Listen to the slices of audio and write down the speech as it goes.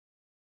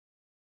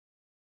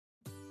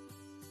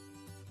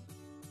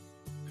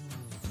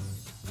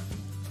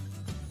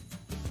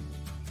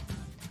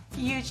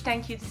huge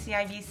thank you to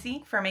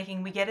CIBC for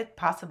making We Get It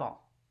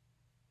possible.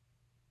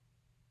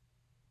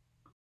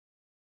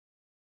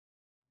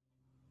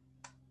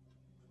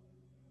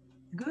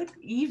 Good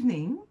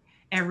evening,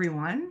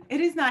 everyone.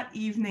 It is not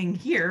evening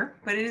here,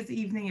 but it is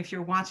evening if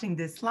you're watching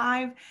this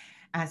live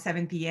at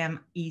 7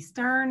 p.m.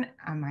 Eastern.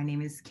 My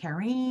name is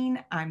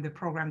Karine. I'm the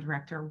program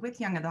director with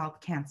Young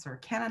Adult Cancer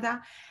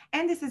Canada,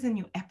 and this is a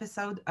new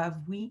episode of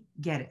We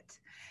Get It.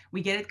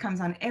 We Get It comes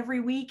on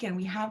every week, and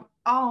we have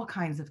all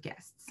kinds of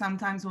guests.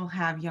 Sometimes we'll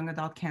have young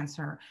adult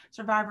cancer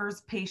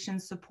survivors,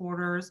 patients,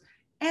 supporters,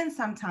 and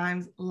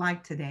sometimes,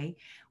 like today,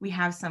 we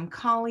have some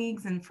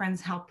colleagues and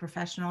friends, health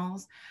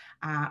professionals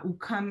who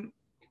come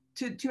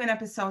to an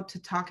episode to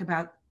talk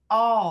about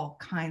all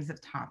kinds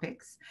of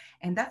topics.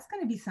 And that's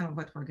going to be some of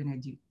what we're going to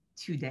do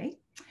today.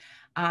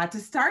 To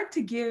start,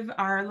 to give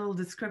our little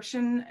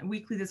description,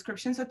 weekly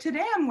description. So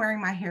today I'm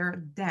wearing my hair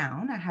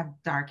down. I have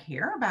dark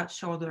hair, about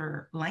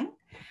shoulder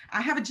length.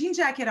 I have a jean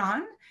jacket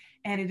on,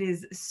 and it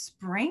is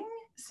spring.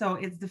 So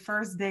it's the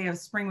first day of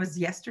spring was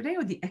yesterday,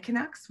 or the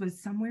equinox was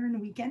somewhere in the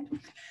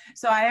weekend.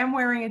 So I am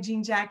wearing a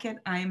jean jacket.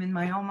 I am in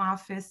my home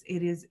office.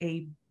 It is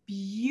a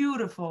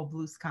beautiful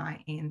blue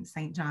sky in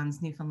St.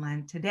 John's,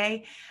 Newfoundland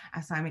today.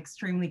 So I'm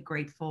extremely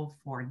grateful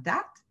for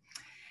that.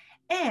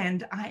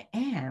 And I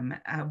am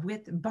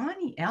with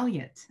Bonney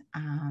Elliott.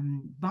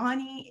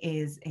 Bonney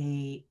is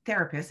a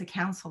therapist, a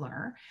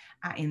counselor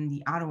in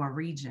the Ottawa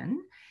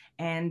region.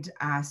 And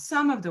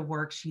some of the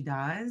work she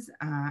does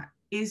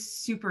is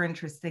super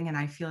interesting, and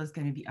I feel is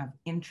going to be of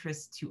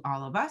interest to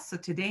all of us. So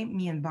today,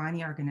 me and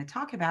Bonney are going to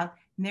talk about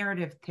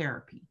narrative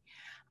therapy.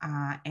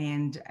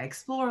 And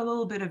explore a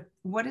little bit of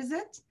what is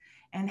it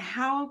and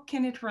how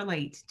can it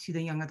relate to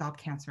the young adult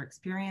cancer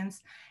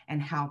experience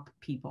and help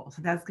people.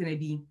 So that's going to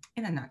be,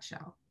 in a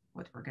nutshell,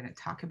 what we're going to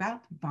talk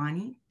about.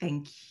 Bonney,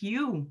 thank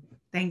you.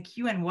 Thank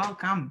you and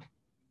welcome.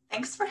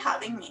 Thanks for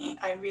having me.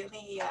 I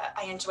really,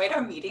 I enjoyed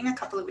our meeting a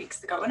couple of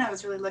weeks ago, and I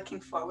was really looking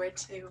forward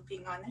to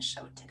being on the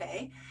show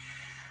today.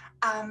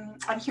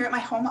 I'm here at my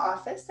home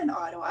office in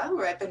Ottawa,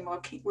 where I've been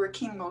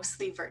working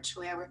mostly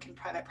virtually. I work in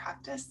private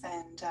practice,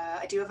 and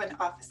I do have an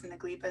office in the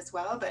Glebe as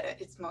well, but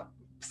it's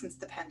since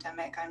the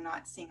pandemic, I'm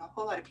not seeing a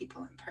whole lot of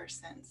people in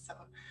person, so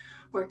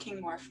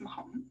working more from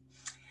home.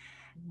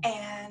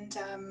 And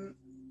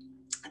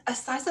a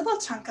sizable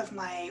chunk of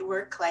my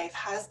work life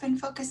has been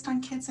focused on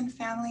kids and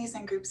families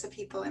and groups of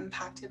people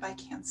impacted by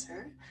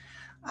cancer.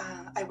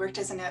 I worked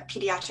as a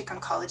pediatric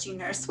oncology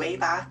nurse way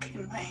back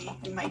in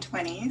my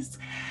 20s,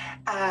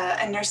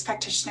 a nurse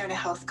practitioner and a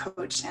health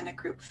coach and a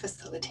group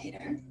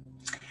facilitator.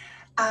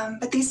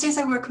 But these days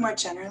I work more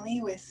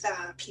generally with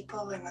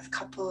people and with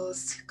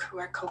couples who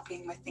are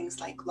coping with things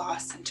like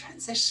loss and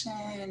transition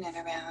and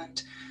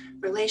around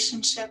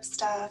relationship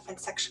stuff and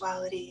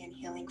sexuality and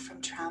healing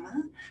from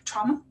trauma.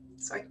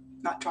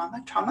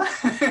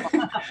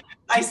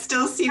 I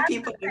still see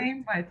people.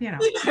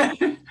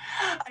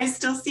 I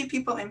still see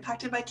people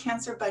impacted by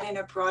cancer, but in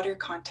a broader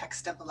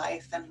context of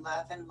life and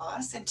love and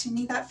loss. And to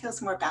me, that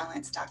feels more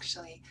balanced,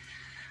 actually.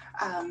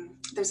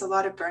 There's a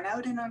lot of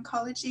burnout in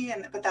oncology,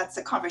 but that's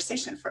a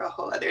conversation for a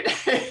whole other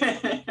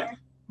day.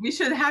 We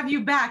should have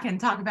you back and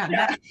talk about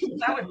that.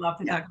 I would love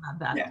to talk about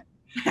that. Yeah.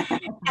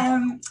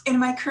 In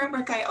my current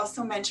work, I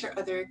also mentor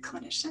other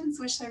clinicians,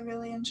 which I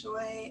really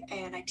enjoy,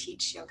 and I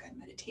teach yoga and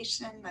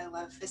meditation. I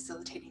love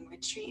facilitating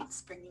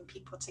retreats, bringing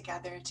people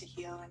together to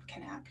heal and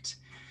connect.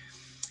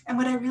 And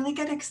what I really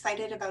get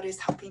excited about is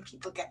helping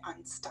people get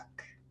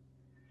unstuck.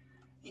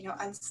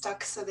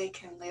 Unstuck so they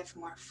can live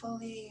more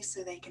fully,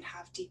 so they can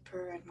have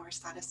deeper and more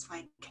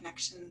satisfying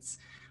connections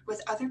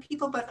with other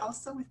people, but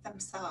also with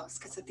themselves.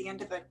 Because at the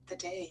end of the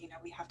day,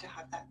 we have to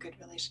have that good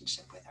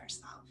relationship with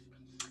ourselves.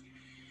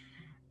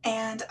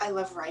 And I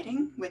love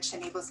writing, which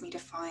enables me to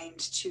find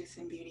truth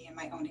and beauty in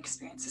my own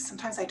experiences.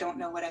 Sometimes I don't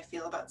know what I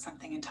feel about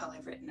something until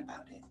I've written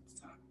about it.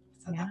 So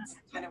yeah. That's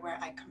kind of where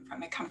I come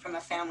from. I come from a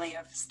family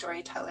of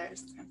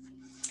storytellers.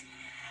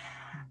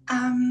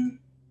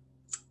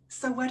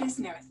 So what is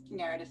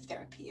narrative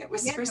therapy? It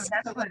was that's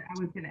what I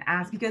was going to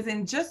ask, because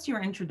in just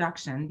your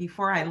introduction,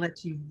 before I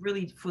let you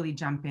really fully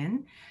jump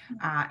in,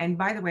 and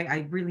by the way,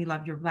 I really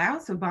love your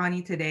blouse. So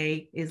Bonney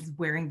today is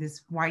wearing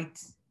this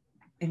white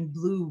and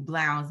blue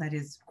blouse that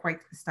is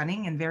quite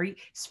stunning and very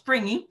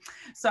springy.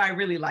 So I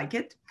really like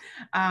it.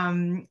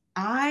 As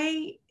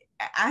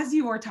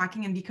you were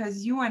talking, and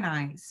because you and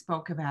I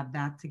spoke about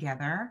that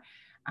together,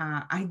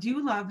 I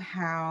do love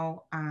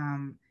how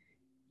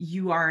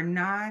you are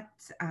not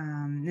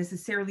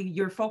necessarily,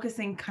 you're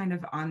focusing kind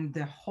of on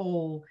the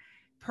whole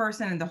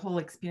person and the whole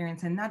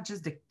experience and not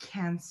just the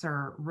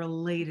cancer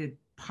related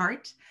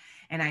part.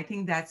 And I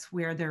think that's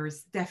where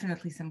there's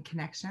definitely some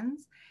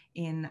connections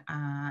in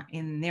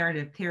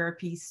narrative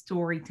therapy,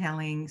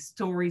 storytelling,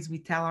 stories we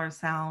tell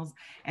ourselves,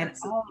 and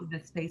all of the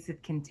space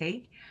it can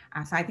take.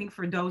 So I think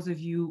for those of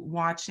you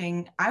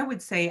watching, I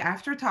would say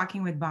after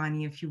talking with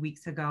Bonney a few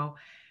weeks ago,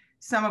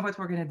 some of what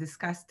we're going to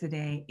discuss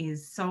today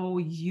is so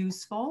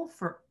useful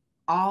for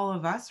all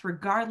of us,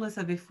 regardless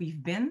of if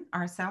we've been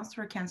ourselves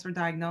through a cancer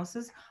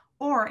diagnosis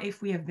or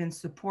if we have been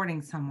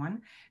supporting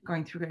someone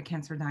going through a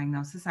cancer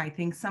diagnosis, I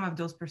think some of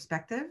those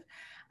perspectives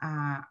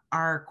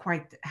are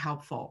quite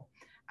helpful.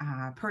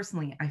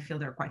 Personally, I feel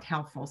they're quite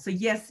helpful. So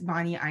yes,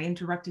 Bonney, I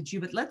interrupted you,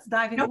 but let's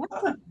dive into No what's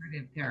problem.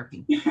 narrative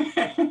therapy.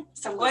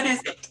 So what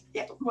is it?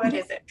 Yeah, what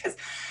is it?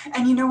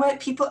 And you know what?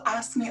 People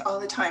ask me all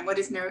the time, what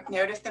is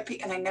narrative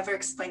therapy? And I never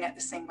explain it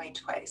the same way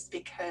twice,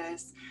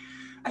 because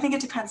I think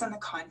it depends on the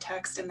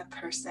context and the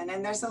person.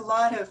 And there's a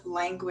lot of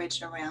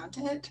language around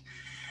it.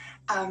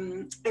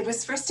 It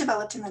was first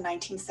developed in the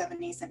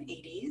 1970s and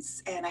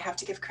 80s. And I have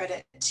to give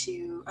credit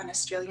to an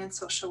Australian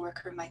social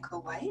worker,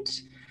 Michael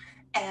White,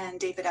 and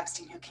David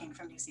Epstein, who came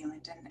from New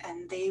Zealand.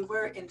 And they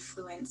were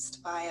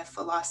influenced by a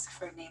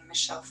philosopher named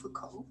Michel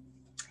Foucault,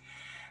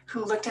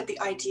 who looked at the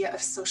idea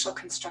of social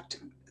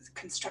constructivism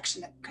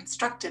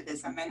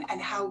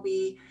and how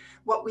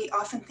what we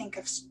often think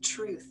of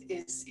truth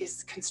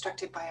is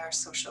constructed by our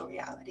social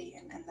reality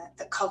and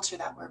the culture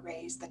that we're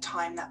raised, the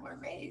time that we're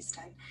raised,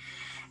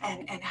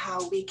 and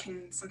how we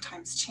can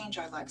sometimes change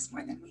our lives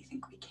more than we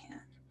think we can.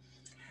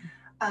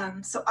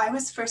 So I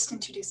was first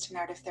introduced to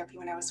narrative therapy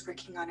when I was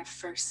working on a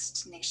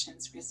First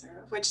Nations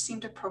reserve, which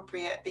seemed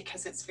appropriate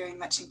because it's very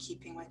much in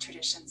keeping with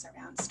traditions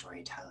around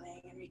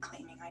storytelling and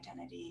reclaiming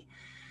identity,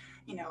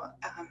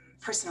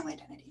 personal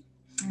identity.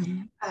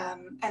 Mm-hmm.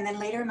 And then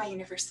later in my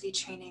university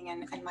training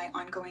and my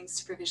ongoing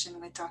supervision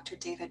with Dr.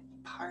 David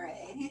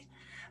Pare,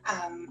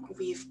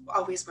 we've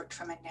always worked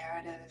from a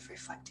narrative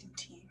reflecting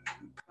team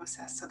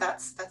process. So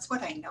that's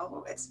what I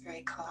know. It's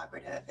very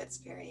collaborative. It's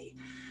very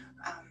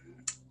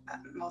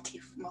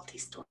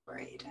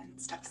multi-storied and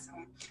stuff.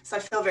 So I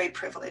feel very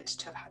privileged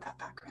to have had that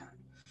background.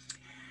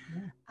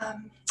 Yeah.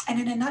 And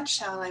in a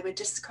nutshell, I would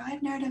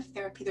describe narrative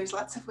therapy. There's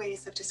lots of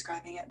ways of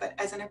describing it, but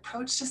as an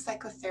approach to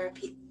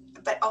psychotherapy,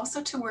 but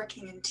also to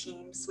working in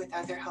teams with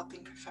other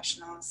helping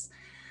professionals,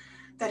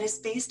 that is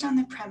based on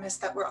the premise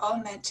that we're all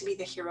meant to be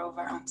the hero of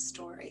our own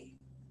story.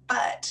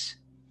 But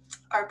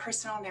our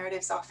personal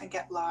narratives often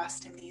get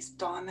lost in these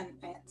dominant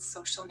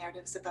social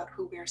narratives about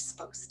who we're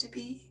supposed to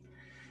be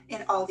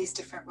in all these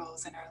different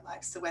roles in our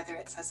lives. So whether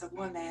it's as a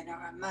woman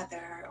or a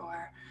mother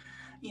or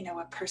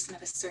a person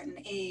of a certain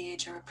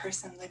age or a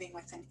person living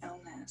with an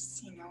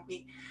illness,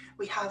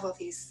 we have all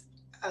these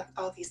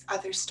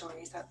other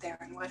stories out there.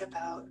 And what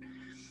about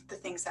the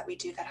things that we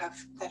do that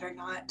are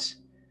not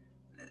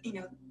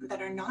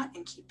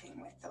in keeping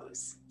with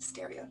those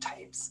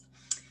stereotypes?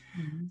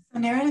 Mm-hmm. So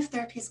narrative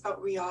therapy is about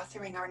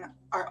reauthoring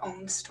our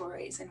own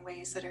stories in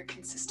ways that are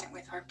consistent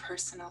with our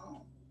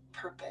personal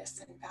purpose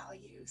and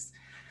values.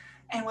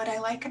 And what I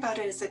like about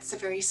it is it's a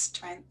very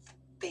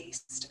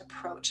strength-based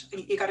approach.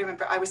 You got to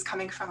remember, I was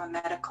coming from a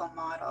medical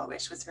model,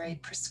 which was very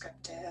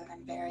prescriptive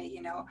and very,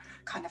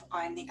 kind of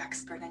I'm the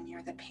expert and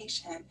you're the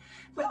patient.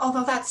 Well,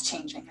 although that's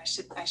changing, I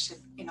should,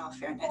 in all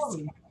fairness.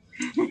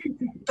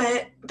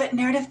 But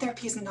narrative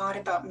therapy is not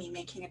about me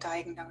making a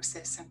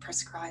diagnosis and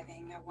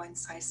prescribing a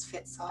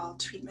one-size-fits-all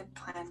treatment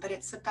plan, but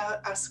it's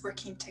about us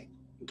working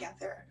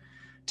together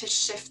to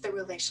shift the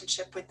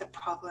relationship with the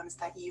problems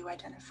that you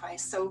identify.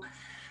 So,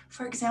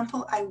 for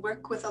example, I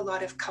work with a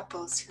lot of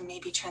couples who may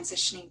be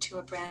transitioning to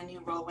a brand new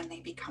role when they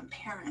become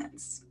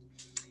parents.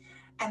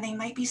 And they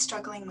might be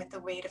struggling with the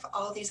weight of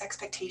all these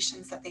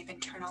expectations that they've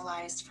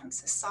internalized from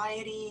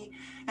society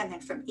and then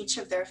from each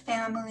of their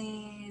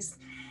families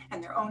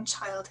and their own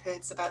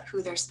childhoods about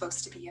who they're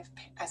supposed to be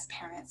as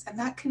parents. And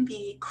that can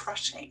be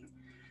crushing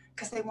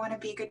because they want to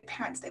be good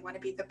parents. They want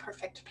to be the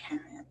perfect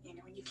parent.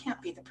 You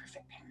can't be the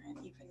perfect parent,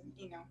 even,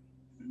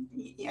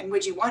 and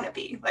would you want to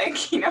be?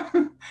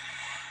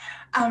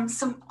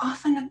 So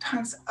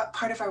oftentimes a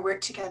part of our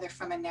work together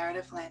from a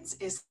narrative lens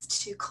is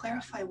to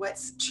clarify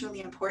what's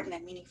truly important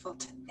and meaningful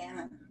to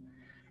them.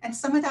 And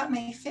some of that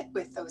may fit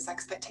with those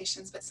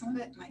expectations, but some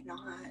of it might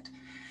not.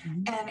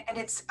 Mm-hmm. And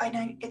it's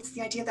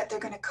the idea that we're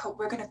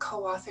going to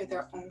co-author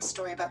their own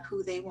story about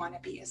who they want to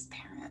be as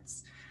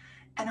parents.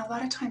 And a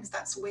lot of times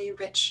that's way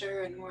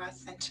richer and more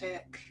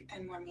authentic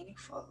and more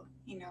meaningful,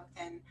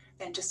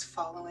 than just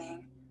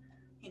following,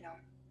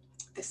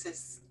 this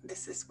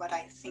is what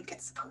I think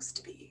it's supposed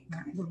to be.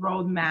 The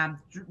roadmap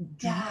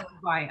driven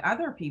by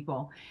other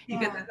people.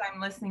 Because as I'm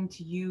listening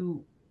to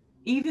you,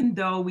 even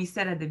though we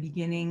said at the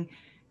beginning,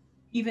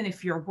 even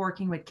if you're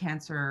working with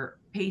cancer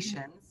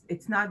patients,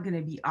 it's not going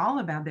to be all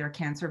about their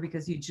cancer,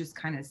 because you just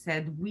kind of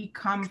said we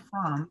come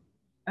from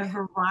a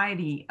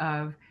variety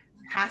of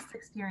past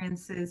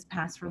experiences,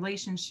 past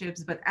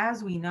relationships. But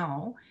as we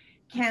know,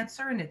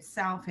 cancer in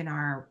itself, in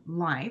our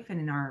life and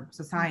in our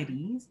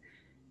societies,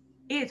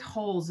 it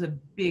holds a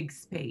big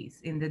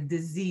space in the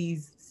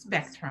disease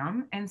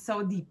spectrum. And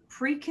so the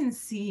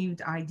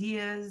preconceived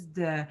ideas,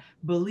 the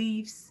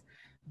beliefs,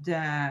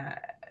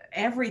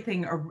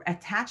 everything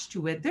attached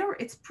to it,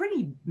 it's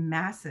pretty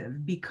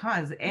massive,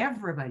 because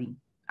everybody,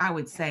 I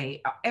would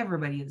say,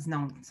 everybody has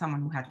known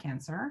someone who had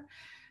cancer.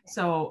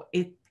 So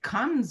it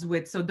comes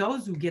with, so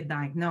those who get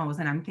diagnosed,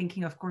 and I'm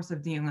thinking, of course,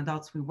 of the young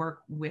adults we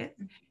work with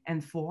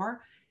and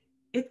for,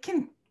 it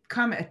can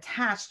come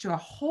attached to a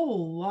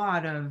whole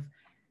lot of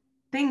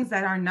things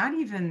that are not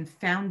even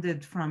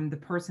founded from the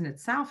person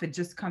itself. It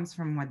just comes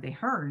from what they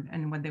heard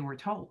and what they were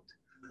told.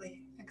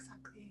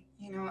 Exactly.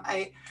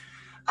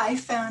 I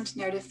found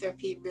narrative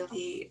therapy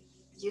really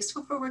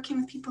useful for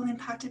working with people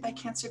impacted by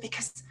cancer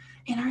because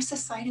in our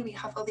society we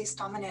have all these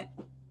dominant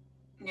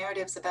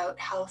narratives about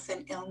health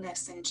and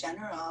illness in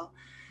general.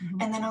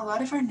 Mm-hmm. And then a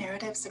lot of our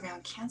narratives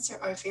around cancer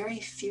are very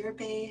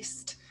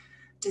fear-based,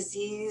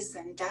 disease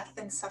and death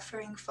and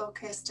suffering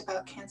focused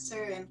about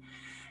cancer.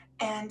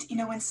 And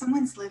when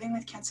someone's living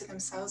with cancer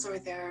themselves or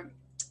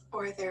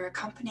they're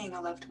accompanying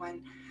a loved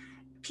one,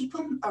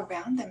 people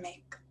around them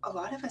make a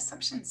lot of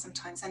assumptions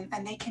sometimes,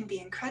 and they can be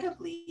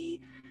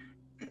incredibly,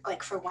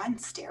 like, for one,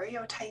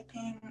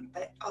 stereotyping,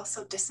 but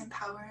also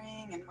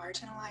disempowering and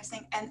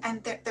marginalizing,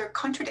 and they're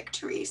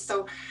contradictory.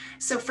 So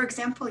for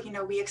example,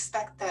 we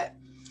expect that,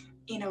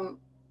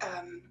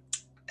 um,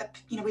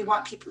 we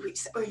want people,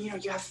 or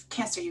you have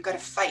cancer, you got to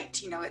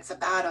fight, it's a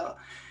battle.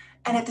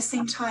 And at the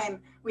same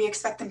time, we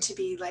expect them to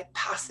be like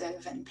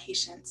passive and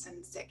patient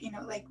and sick,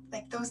 like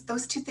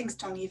those two things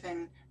don't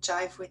even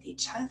jive with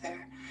each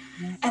other.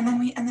 Yeah.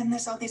 And then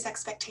there's all these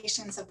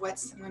expectations of what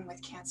someone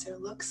with cancer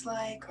looks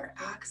like or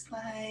acts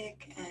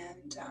like,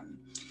 and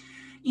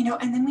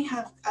then we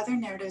have other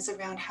narratives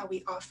around how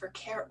we offer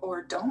care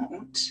or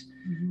don't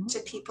Mm-hmm. to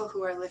people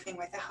who are living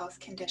with a health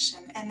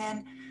condition. And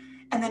then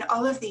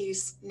all of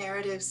these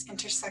narratives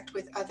intersect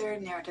with other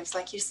narratives,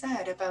 like you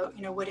said, about,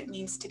 what it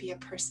means to be a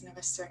person of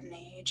a certain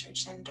age or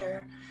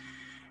gender.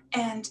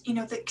 And,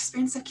 the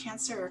experience of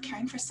cancer or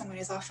caring for someone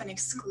is often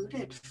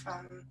excluded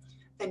from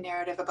the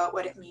narrative about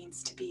what it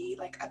means to be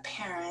like a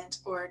parent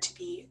or to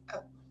be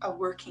a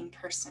working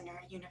person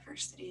or a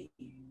university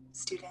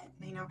student.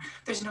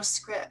 There's no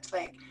script,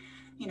 like,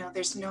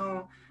 there's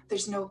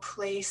no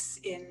place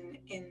in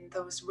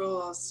those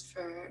roles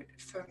for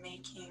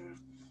making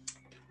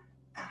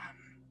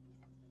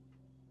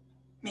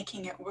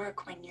it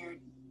work when you're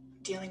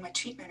dealing with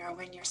treatment or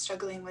when you're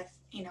struggling with,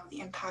 the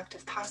impact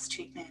of past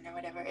treatment or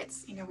whatever.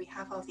 It's, we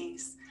have all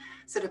these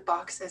sort of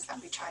boxes that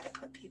we try to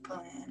put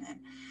people in.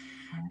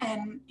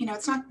 And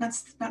it's not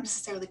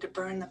necessarily to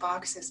burn the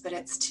boxes, but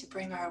it's to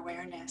bring our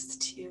awareness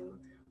to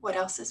what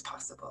else is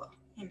possible,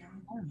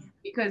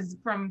 Because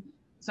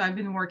so I've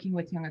been working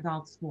with young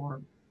adults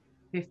for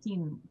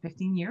 15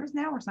 years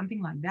now or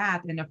something like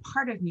that. And a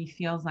part of me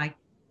feels like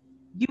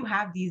you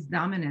have these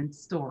dominant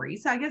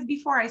stories. So I guess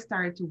before I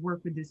started to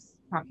work with this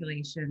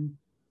population,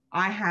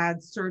 I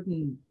had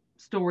certain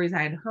stories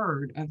I had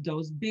heard of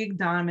those big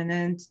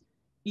dominant,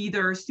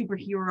 either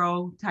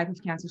superhero type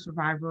of cancer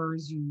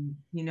survivors,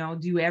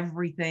 do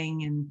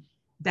everything. And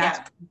that's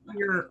Yeah. what I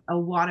hear a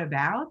lot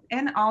about.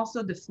 And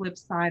also the flip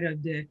side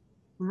of the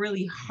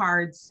really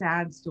hard,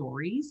 sad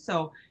stories.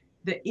 So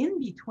the in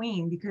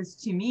between, because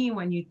to me,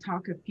 when you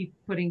talk of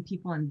putting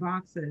people in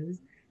boxes,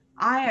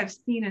 I have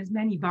seen as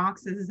many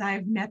boxes as I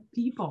have met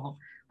people.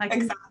 Like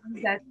in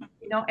Exactly. that,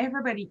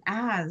 everybody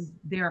has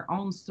their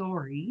own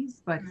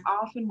stories, but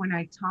often when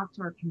I talk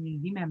to our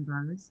community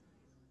members,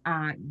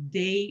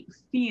 they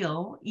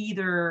feel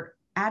either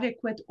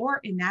adequate or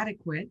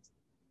inadequate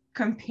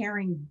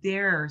comparing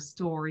their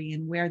story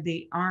and where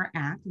they are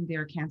at in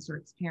their cancer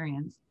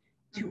experience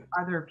to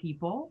other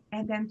people,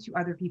 and then to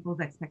other people's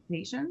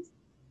expectations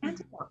and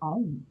to their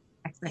own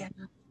expectations.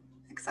 Yeah.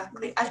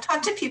 Exactly. I've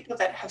talked to people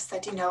that have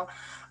said,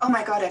 oh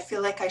my God, I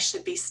feel like I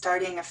should be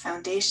starting a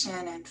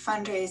foundation and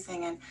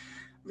fundraising. And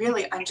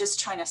really, I'm just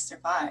trying to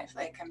survive.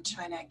 Like, I'm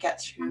trying to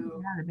get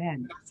through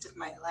the rest of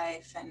my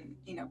life and,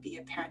 be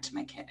a parent to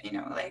my kid,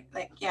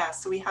 yeah.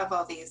 So we have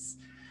all these,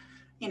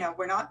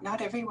 we're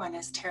not everyone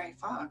is Terry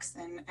Fox,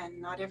 and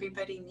not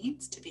everybody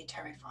needs to be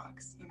Terry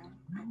Fox,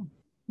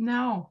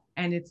 No.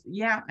 And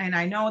and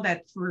I know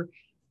that for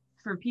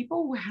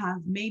people who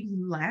have maybe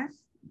less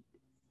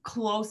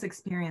close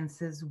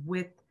experiences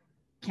with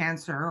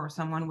cancer or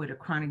someone with a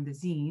chronic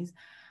disease,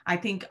 I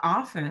think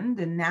often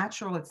the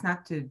natural, it's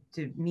not to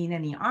mean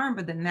any harm,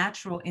 but the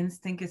natural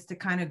instinct is to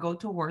kind of go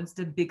towards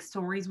the big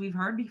stories we've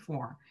heard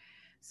before.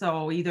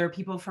 So either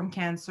people from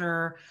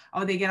cancer,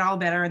 oh, they get all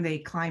better and they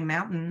climb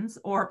mountains,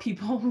 or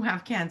people who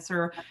have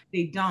cancer,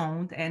 they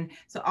don't. And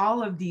so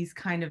all of these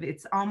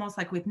it's almost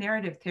like with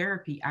narrative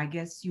therapy, I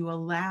guess you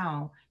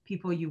allow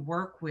people you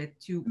work with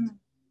to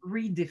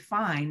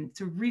redefine,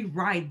 to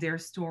rewrite their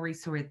story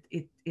so it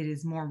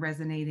is more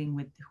resonating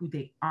with who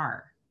they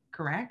are,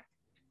 correct?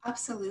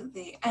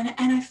 Absolutely. And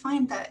I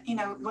find that,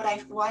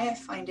 why I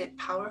find it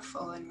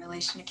powerful in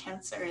relation to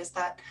cancer is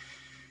that,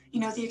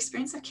 the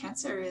experience of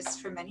cancer is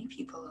for many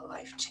people a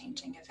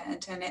life-changing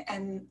event.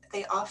 And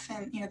they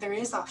often, there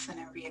is often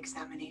a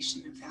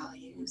re-examination of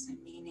values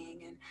and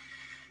meaning.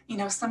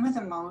 And, some of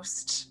the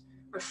most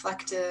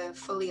reflective,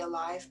 fully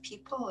alive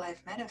people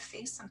I've met have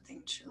faced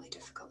something truly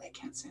difficult like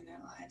cancer in their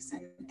lives.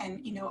 And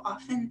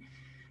often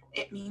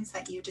it means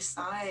that you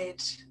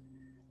decide,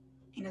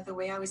 the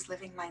way I was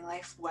living my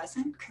life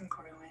wasn't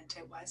congruent.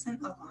 It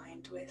wasn't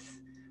aligned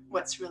with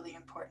what's really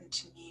important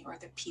to me or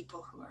the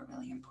people who are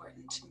really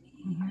important to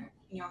me.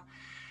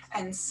 Mm-hmm.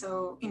 And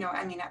so,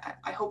 I mean,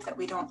 I hope that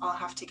we don't all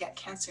have to get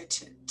cancer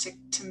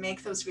to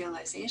make those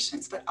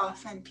realizations, but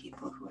often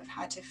people who have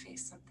had to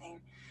face something,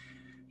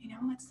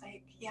 it's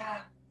like,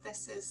 yeah,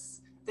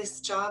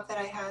 this job that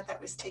I had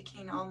that was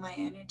taking all my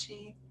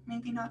energy,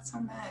 maybe not so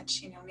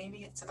much, maybe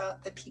it's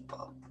about the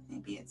people,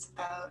 maybe it's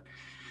about,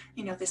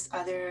 this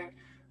other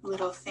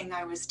little thing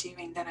I was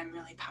doing that I'm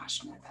really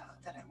passionate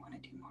about, that I want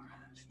to do more of.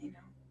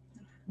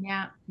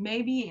 Yeah,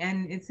 maybe.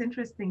 And it's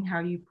interesting how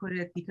you put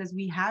it, because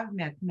we have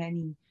met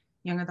many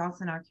young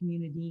adults in our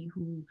community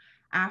who,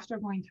 after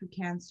going through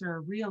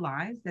cancer,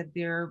 realized that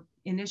their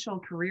initial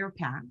career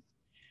path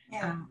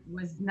Yeah.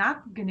 was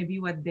not going to be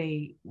what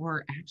they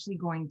were actually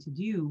going to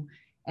do.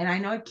 And I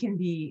know it can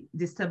be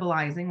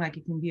destabilizing, like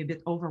it can be a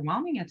bit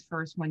overwhelming at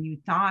first when you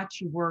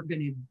thought you were going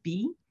to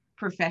be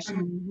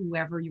professionally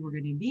whoever you were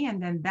going to be.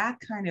 And then that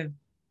kind of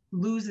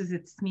loses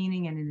its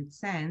meaning and in its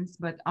sense.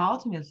 But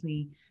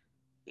ultimately,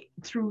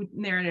 through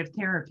narrative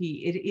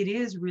therapy, it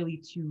is really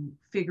to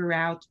figure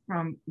out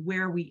from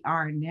where we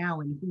are now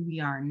and who we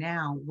are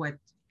now, what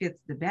fits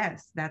the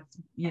best. That's,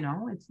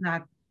 it's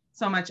not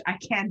so much I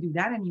can't do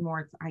that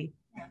anymore. It's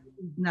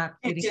not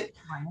fitting.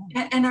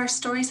 And our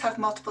stories have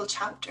multiple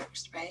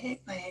chapters, right?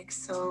 Like,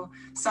 so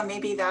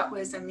maybe that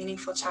was a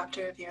meaningful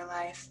chapter of your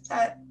life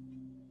that,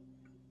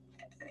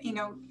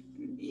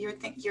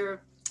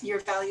 your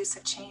values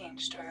have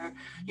changed, or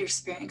your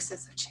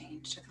experiences have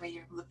changed, or the way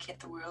you look at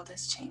the world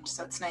has changed.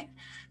 So it's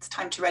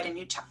time to write a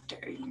new chapter,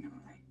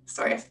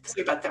 Sorry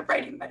about the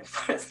writing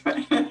metaphors.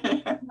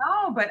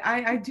 No, but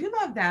I do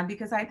love that,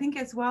 because I think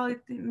as well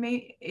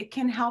it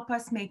can help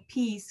us make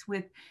peace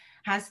with,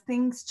 as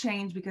things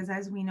change, because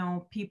as we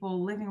know,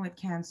 people living with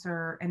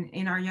cancer and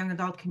in our young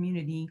adult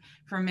community,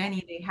 for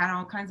many, they had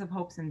all kinds of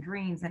hopes and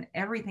dreams, and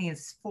everything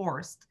is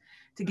forced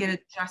to get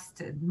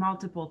adjusted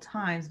multiple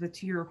times. But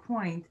to your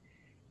point,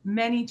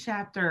 many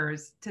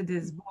chapters to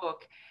this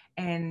book,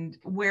 and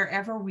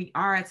wherever we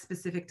are at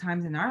specific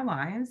times in our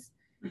lives,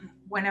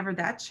 whenever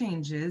that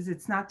changes,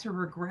 it's not to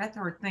regret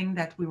or think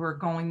that we were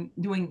going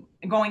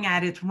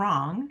at it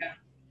wrong.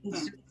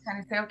 It's just kind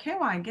of say, okay,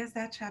 well, I guess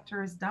that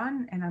chapter is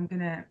done and I'm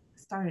gonna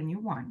start a new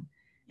one.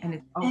 And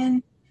it's okay.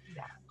 And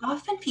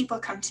often people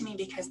come to me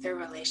because their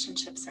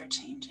relationships are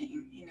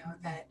changing,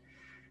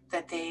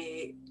 that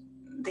they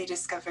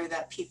discover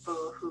that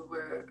people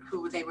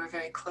who they were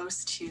very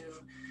close to,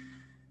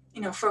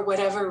 for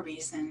whatever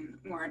reason,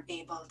 weren't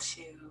able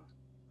to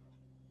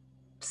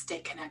stay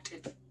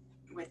connected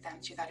with them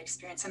through that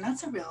experience. And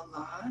that's a real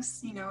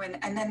loss,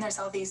 and then there's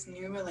all these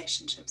new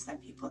relationships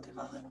that people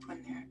develop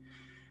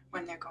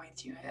when they're going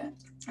through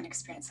an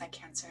experience like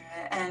cancer.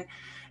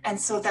 And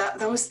so that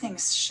those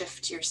things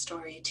shift your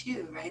story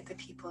too, right? The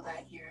people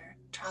that you're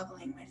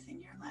traveling with in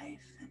your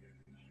life.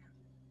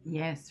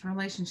 Yes,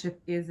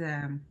 relationship is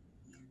a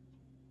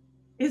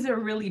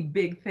really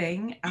big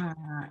thing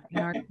in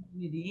our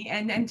community.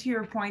 And to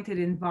your point, it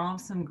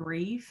involves some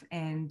grief,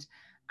 and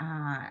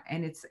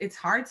it's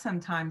hard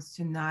sometimes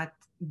to not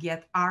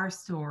get our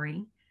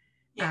story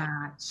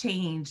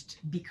changed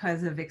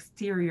because of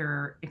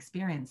exterior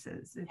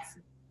experiences. It's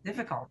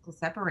difficult to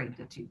separate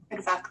the two.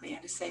 Exactly,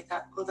 and to say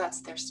that, well,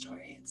 that's their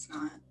story. It's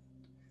not,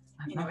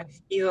 it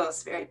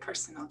feels very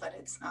personal, but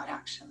it's not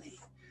actually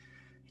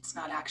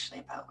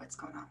about what's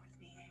going on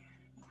with me.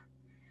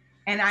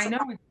 And I know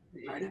it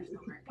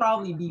could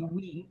probably be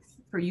weeks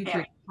for you to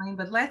explain,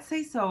 but let's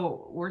say,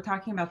 so we're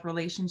talking about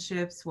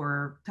relationships,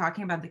 we're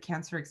talking about the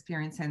cancer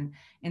experience and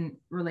in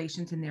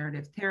relation to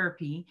narrative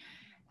therapy.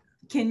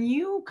 Can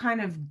you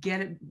kind of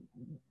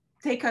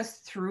take us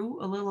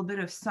through a little bit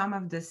of some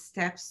of the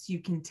steps you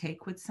can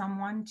take with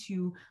someone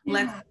to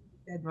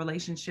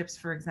relationships,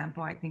 for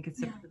example? I think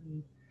it's a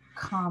pretty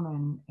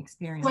common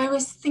experience. Well, I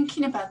was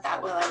thinking about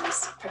that while I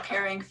was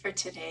preparing for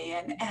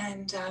today,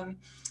 and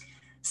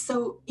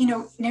so,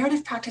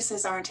 narrative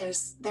practices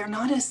they're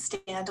not a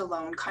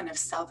standalone kind of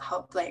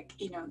self-help, like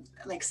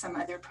some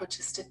other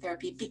approaches to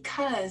therapy,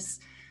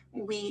 because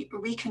we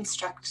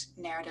reconstruct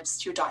narratives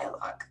through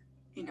dialogue,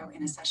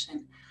 in a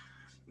session.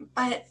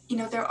 But,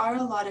 there are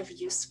a lot of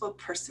useful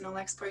personal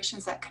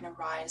explorations that can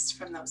arise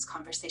from those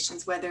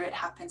conversations, whether it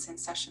happens in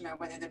session or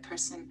whether the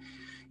person,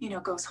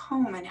 goes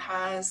home and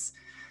has,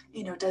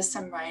 does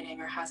some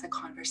writing or has a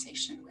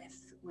conversation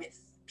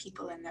with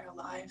people in their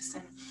lives.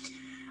 And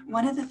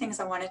one of the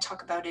things I want to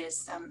talk about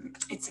is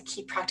it's a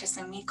key practice,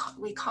 and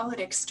we call it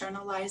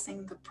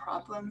externalizing the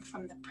problem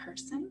from the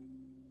person.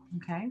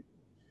 Okay.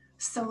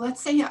 So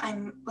let's say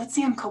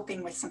I'm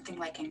coping with something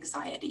like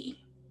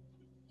anxiety,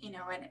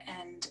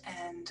 and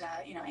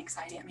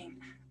anxiety. I mean,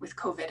 with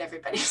COVID,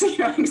 everybody's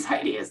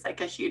anxiety is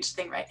like a huge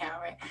thing right now,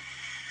 right?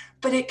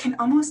 But it can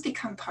almost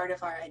become part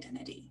of our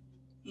identity.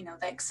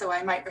 So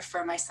I might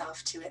refer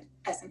myself to it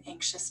as an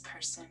anxious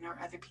person, or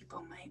other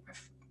people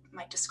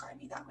might describe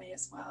me that way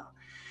as well.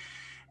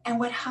 And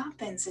what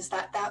happens is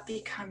that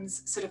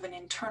becomes sort of an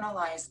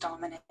internalized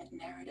dominant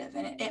narrative,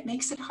 and it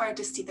makes it hard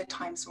to see the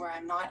times where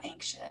I'm not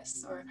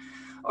anxious,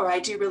 or I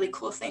do really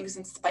cool things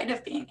in spite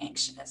of being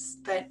anxious.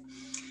 But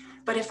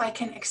But if I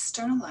can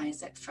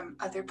externalize it from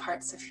other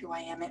parts of who I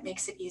am, it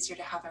makes it easier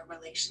to have a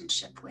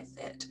relationship with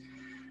it,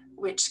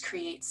 which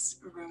creates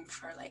room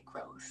for like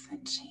growth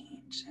and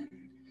change.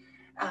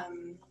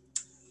 And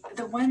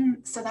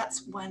so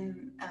that's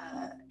one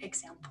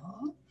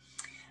example.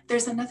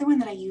 There's another one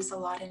that I use a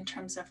lot in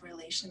terms of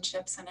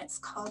relationships, and it's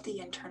called the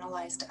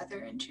internalized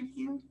other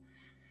interview.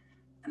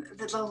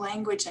 The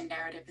language and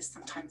narrative is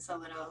sometimes a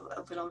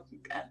little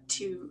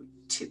too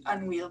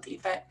unwieldy,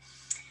 but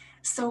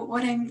so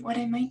what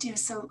I might do,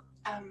 so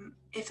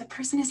if a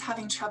person is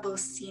having trouble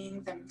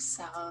seeing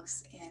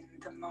themselves in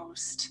the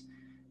most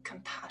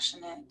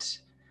compassionate,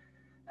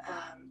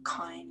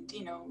 kind,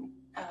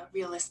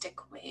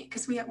 realistic way,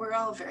 because we're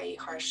all very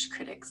harsh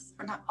critics,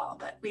 or not all,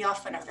 but we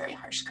often are very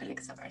harsh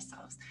critics of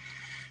ourselves.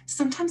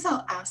 Sometimes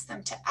I'll ask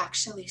them to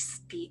actually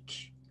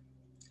speak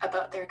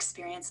about their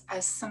experience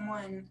as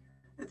someone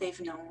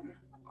they've known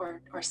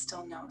or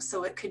still know.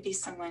 So it could be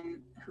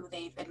someone who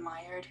they've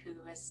admired, who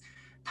has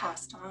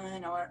passed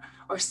on,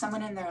 or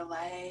someone in their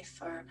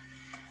life, or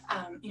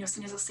sometimes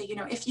they'll say,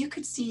 if you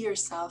could see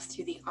yourself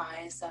through the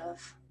eyes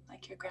of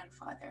like your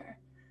grandfather,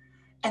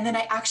 and then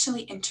I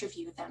actually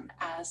interview them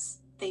as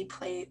they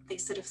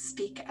sort of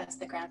speak as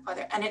the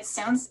grandfather. And it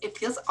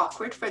feels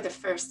awkward for the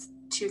first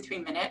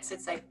 2-3 minutes.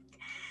 It's like,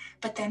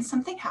 but then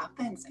something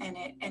happens and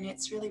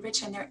it's really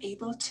rich, and they're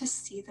able to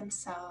see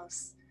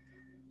themselves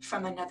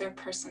from another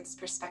person's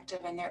perspective,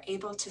 and they're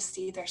able to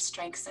see their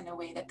strengths in a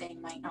way that they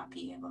might not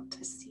be able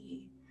to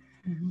see.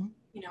 Mm-hmm.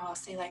 I'll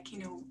say like,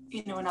 and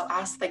I'll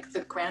ask like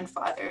the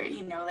grandfather,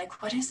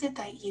 like, what is it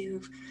that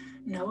you've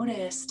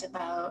noticed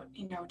about,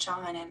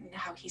 John and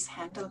how he's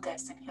handled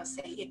this? And he'll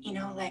say,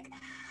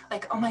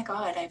 like, oh my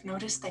God, I've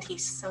noticed that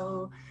he's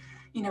so,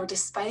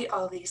 despite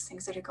all these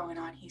things that are going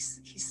on,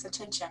 he's such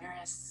a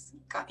generous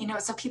guy,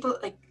 so people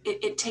like,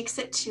 it takes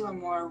it to a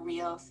more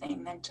real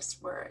thing than just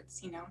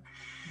words,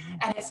 Mm-hmm.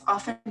 and it's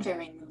often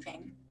very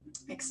moving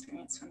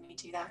experience when we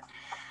do that.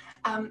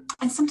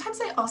 And sometimes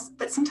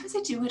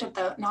I do it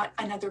about not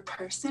another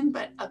person,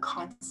 but a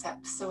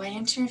concept. So I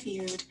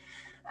interviewed,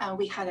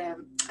 we had a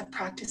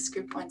practice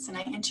group once, and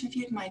I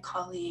interviewed my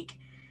colleague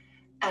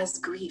as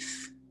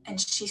grief, and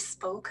she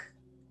spoke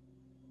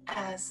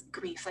as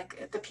grief.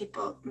 Like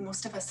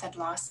most of us had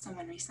lost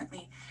someone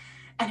recently,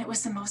 and it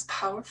was the most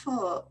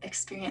powerful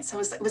experience. So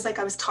it was like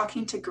I was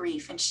talking to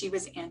grief, and she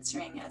was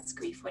answering as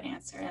grief would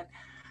answer. And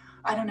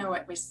I don't know,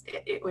 it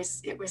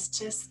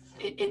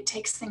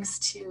takes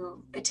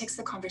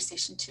the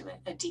conversation to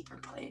a deeper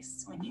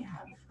place when you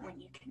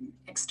can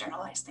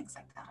externalize things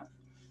like that.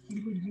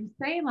 Would you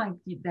say like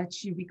that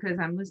because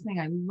I'm listening,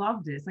 I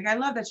love this. Like, I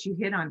love that you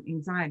hit on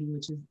anxiety,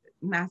 which is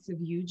massive,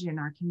 huge in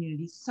our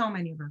community. So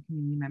many of our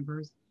community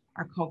members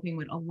are coping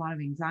with a lot of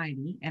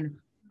anxiety, and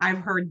I've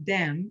heard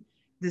them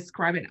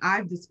describe it.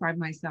 I've described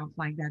myself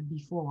like that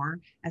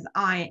before, as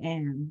I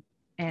am,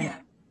 and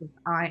Yeah.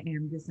 I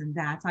am this and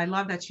that. So I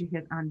love that you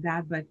hit on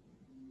that. But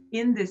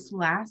in this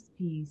last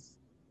piece,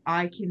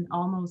 I can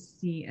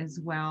almost see as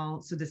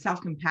well. So the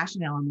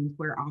self-compassion element,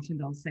 where often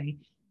they'll say,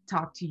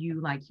 talk to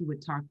you like you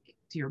would talk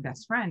to your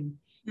best friend,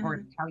 mm-hmm.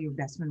 or how your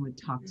best friend would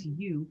talk mm-hmm.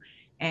 to you.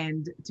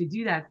 And to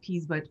do that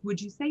piece, but would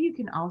you say you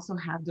can also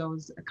have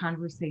those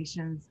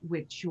conversations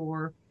with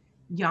your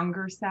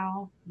younger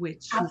self,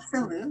 which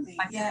absolutely,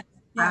 yeah,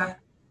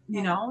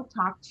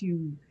 talk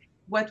to,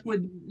 what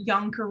would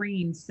young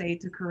Karine say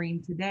to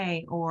Karine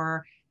today,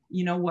 or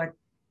what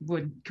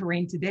would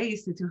Karine today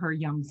say to her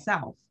young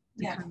self,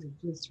 to kind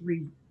of just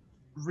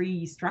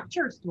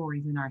restructure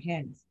stories in our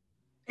heads.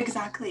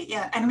 Exactly.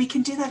 Yeah. And we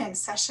can do that in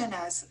session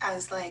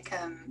as like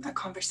a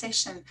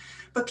conversation,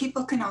 but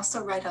people can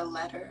also write a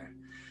letter.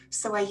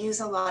 So I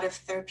use a lot of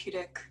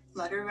therapeutic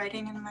letter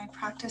writing in my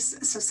practice.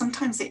 So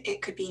sometimes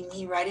it could be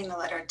me writing a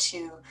letter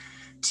to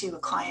a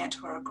client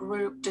or a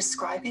group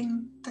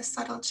describing the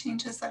subtle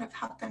changes that have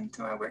happened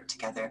through our work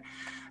together,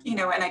 and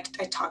I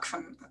talk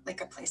from like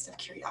a place of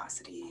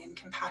curiosity and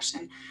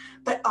compassion.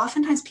 But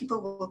oftentimes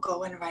people will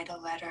go and write a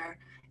letter,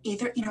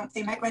 either,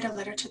 they might write a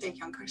letter to their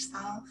younger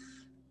self,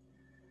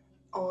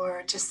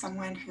 or to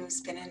someone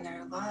who's been in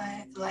their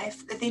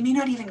life. They may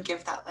not even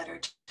give that letter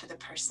to the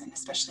person,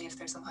 especially if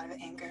there's a lot of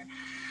anger.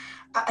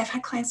 I've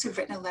had clients who've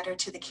written a letter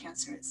to the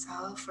cancer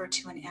itself, or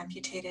to an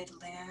amputated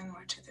limb,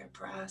 or to their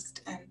breast,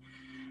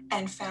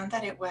 and found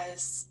that it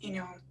was,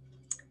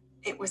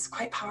 it was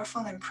quite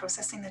powerful in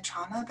processing the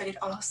trauma, but it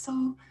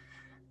also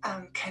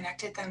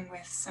connected them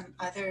with some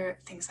other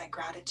things like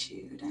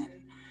gratitude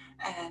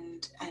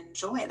and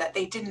joy that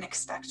they didn't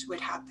expect would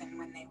happen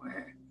when they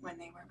were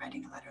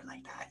writing a letter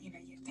like that. You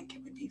think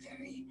it would be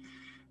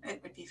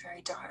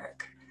very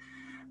dark.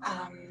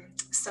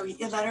 So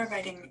letter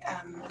writing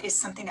is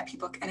something that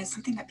people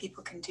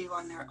can do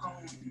on their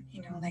own,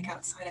 like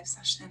outside of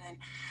session. And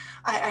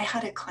I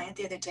had a client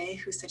the other day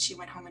who said she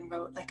went home and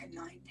wrote like a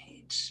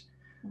 9-page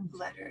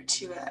letter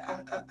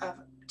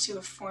to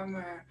a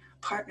former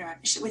partner.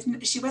 She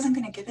wasn't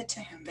going to give it to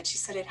him, but she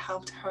said it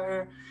helped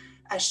her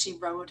as she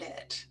wrote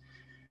it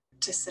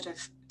to sort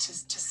of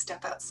to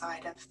step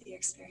outside of the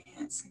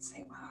experience and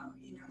say, wow,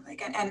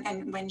 like,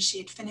 and when she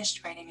had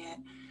finished writing it,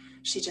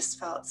 she just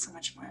felt so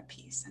much more at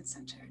peace and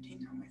centered, you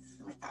know,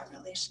 with that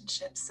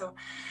relationship. So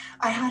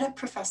I had a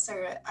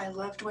professor, I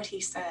loved what he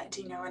said,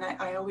 you know, and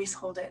I always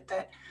hold it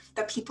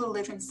that people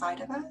live inside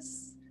of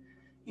us.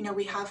 You know,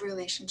 we have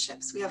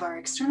relationships, we have our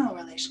external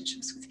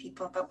relationships with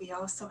people, but we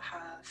also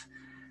have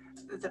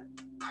the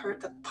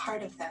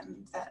part of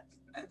them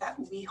that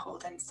we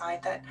hold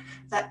inside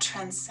that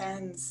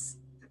transcends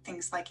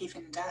things like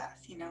even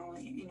death. You know,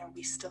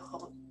 we still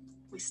hold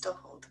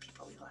the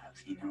people we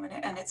love, you know,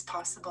 and it's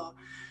possible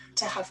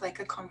to have like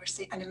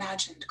an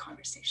imagined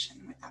conversation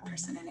with that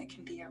person, and it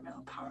can be a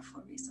real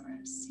powerful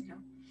resource, you know.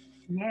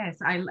 Yes,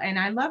 I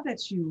love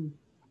that you,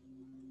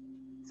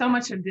 so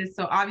much of this,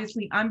 so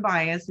obviously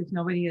unbiased if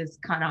nobody has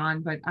caught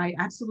on, but I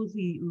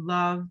absolutely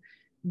love,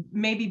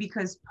 maybe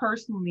because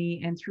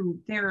personally and through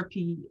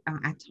therapy,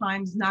 at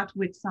times, not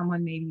with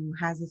someone maybe who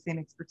has the same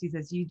expertise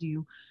as you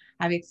do,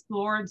 I've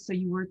explored. So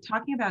you were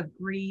talking about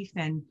grief,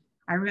 and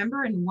I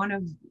remember in one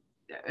of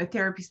a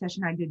therapy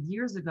session I did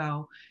years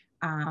ago,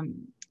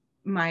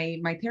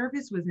 my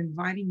therapist was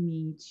inviting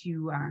me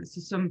to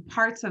some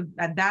parts of,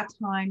 at that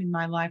time in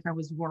my life, I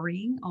was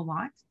worrying a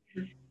lot.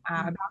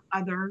 About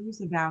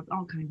others, about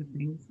all kinds of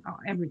things,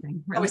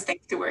 everything. Really. Always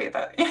things to worry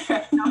about.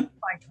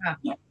 Like that.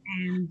 Yeah.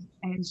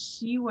 And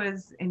she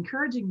was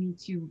encouraging me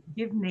to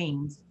give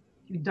names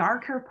to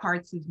darker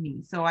parts of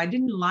me. So I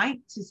didn't like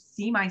to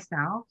see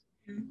myself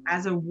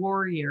as a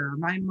warrior.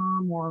 My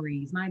mom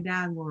worries, my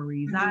dad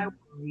worries, I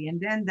worry.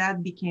 And then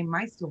that became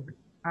my story.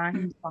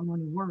 I'm someone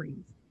who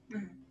worries.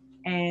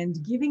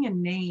 And giving a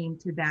name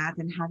to that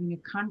and having a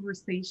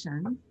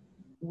conversation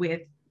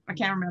with, I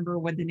can't remember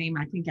what the name,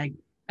 I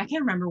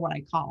can't remember what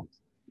I called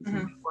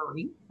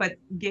worry, but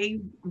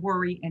gave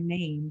worry a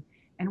name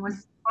and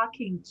was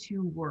talking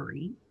to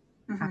worry.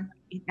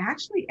 It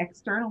actually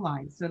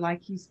externalized. So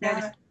like you said,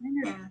 it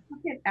kind of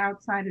took it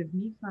outside of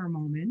me for a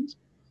moment.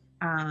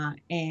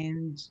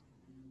 And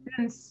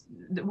since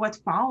what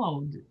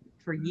followed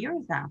for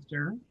years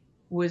after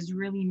was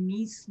really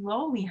me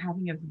slowly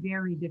having a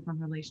very different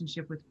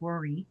relationship with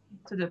worry,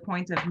 to the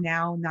point of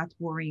now not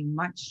worrying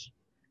much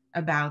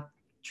about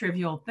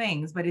trivial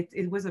things, but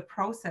it was a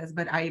process.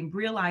 But I'm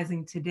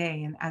realizing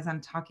today, and as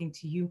I'm talking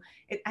to you,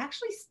 it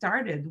actually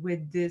started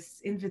with this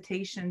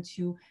invitation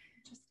to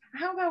just,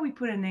 how about we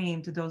put a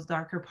name to those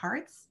darker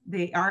parts?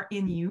 They are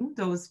in you,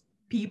 those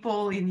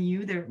people in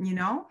you, they're, you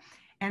know,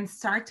 and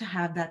start to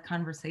have that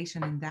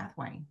conversation in that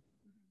way.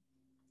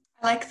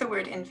 I like the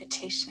word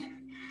invitation.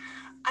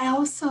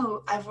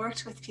 I've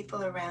worked with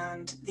people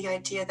around the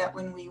idea that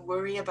when we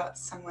worry about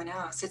someone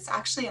else, it's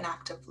actually an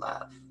act of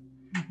love.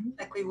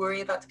 Like we worry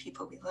about the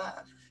people we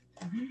love.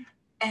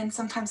 And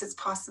sometimes it's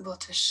possible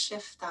to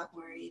shift that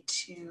worry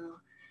to,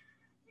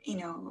 you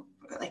know,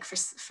 like for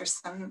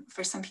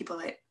some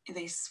people,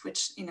 they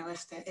switch, you know,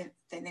 if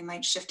they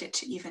might shift it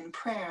to even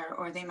prayer,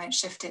 or they might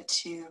shift it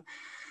to,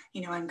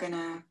 you know, I'm going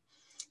to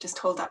just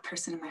hold that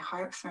person in my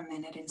heart for a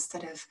minute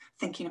instead of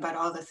thinking about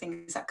all the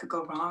things that could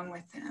go wrong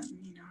with them,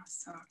 you know.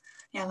 So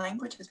yeah,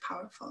 language is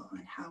powerful,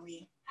 and how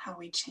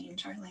we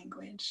change our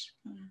language.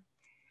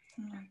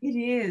 It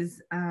is.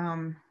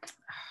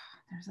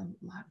 There's a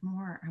lot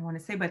more I want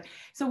to say, but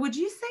so would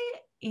you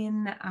say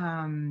in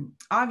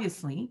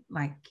obviously,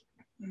 like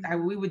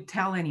we would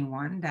tell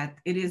anyone that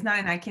it is not,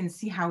 and I can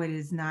see how it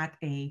is not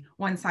a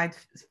one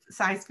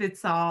size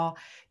fits all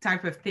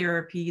type of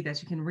therapy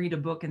that you can read a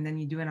book and then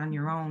you do it on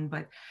your own.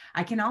 But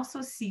I can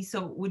also see,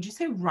 so would you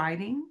say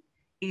writing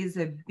is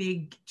a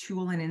big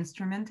tool and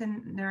instrument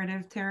in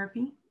narrative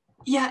therapy?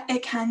 Yeah,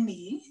 it can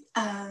be.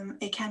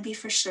 It can be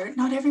for sure.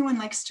 Not everyone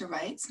likes to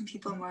write. Some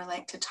people more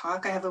like to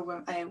talk.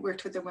 I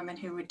worked with a woman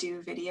who would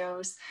do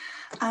videos.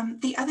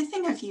 The other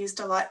thing I've used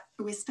a lot,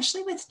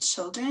 especially with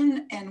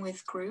children and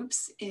with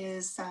groups,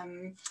 is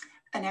an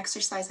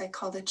exercise we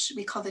call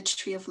the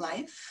Tree of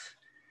Life.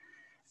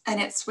 And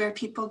it's where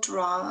people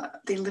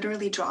they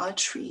literally draw a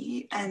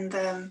tree, and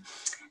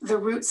the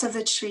roots of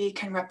the tree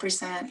can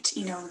represent,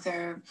 you know,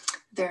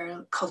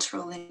 their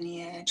cultural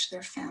lineage,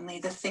 their family,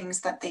 the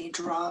things that they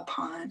draw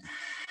upon.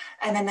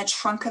 And then the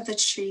trunk of the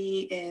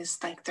tree is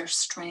like their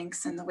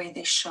strengths and the way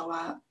they show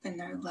up in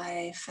their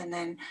life. And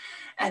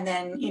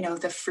then, you know,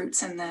 the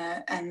fruits and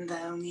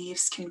the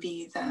leaves can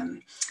be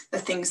the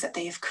things that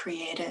they've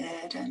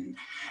created.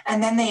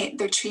 And then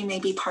their tree may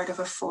be part of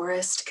a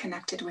forest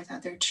connected with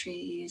other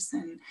trees.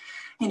 And,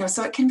 you know,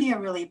 so it can be a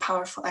really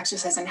powerful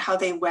exercise in how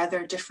they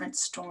weather different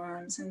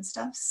storms and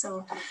stuff.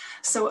 So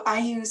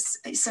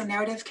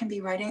narrative can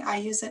be writing. I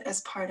use it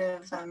as part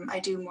of, I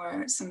do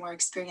some more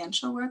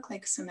experiential work,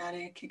 like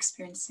somatic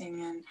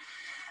experiencing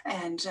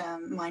and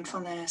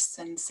mindfulness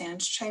and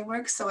sand tray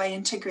work. So I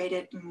integrate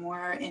it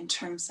more in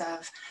terms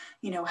of,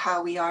 you know,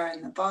 how we are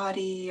in the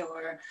body,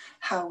 or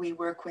how we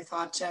work with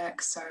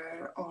objects,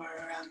 or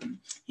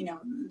you know,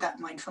 that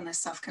mindfulness,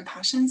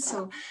 self-compassion.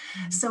 So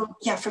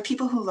yeah, for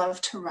people who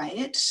love to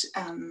write,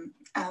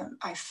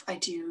 I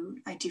do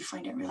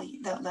find it really,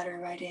 that letter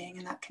writing,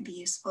 and that can be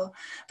useful.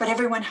 But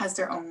everyone has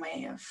their own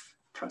way of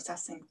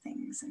processing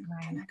things and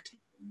connecting.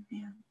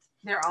 Yeah.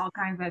 There are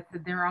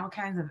all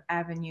kinds of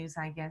avenues,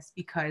 I guess,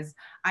 because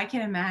I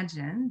can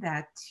imagine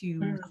that to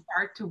Mm,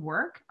 start to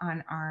work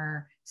on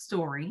our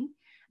story,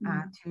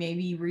 mm, to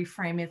maybe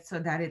reframe it so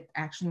that it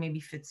actually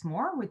maybe fits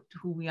more with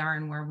who we are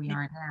and where we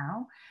are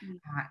now, mm,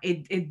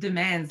 it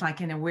demands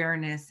like an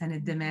awareness, and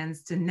it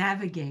demands to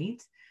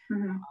navigate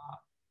mm,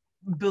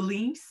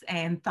 beliefs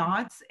and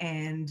thoughts,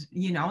 and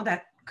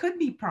that could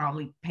be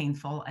probably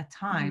painful at mm,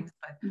 times,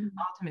 but mm,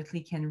 ultimately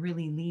can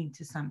really lead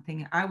to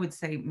something, I would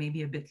say,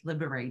 maybe a bit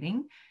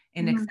liberating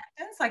in mm,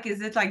 acceptance. Like,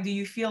 is it like, do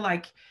you feel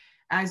like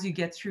as you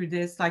get through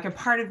this, like a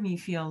part of me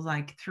feels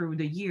like through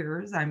the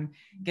years I'm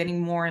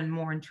getting more and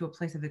more into a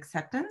place of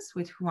acceptance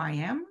with who I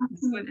am,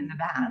 the good and absolutely. the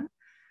bad.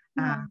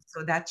 Yeah.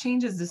 So that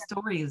changes the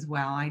story as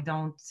well.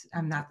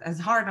 I'm not as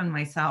hard on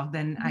myself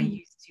than I Mm,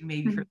 used to,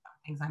 maybe for mm. some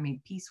things I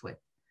made peace with.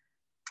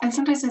 And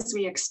sometimes as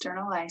we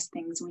externalize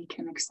things, we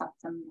can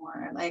accept them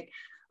more. Like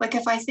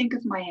if I think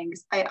of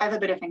I have a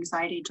bit of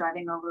anxiety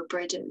driving over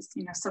bridges,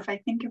 so if I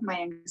think of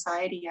my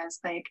anxiety as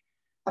like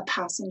a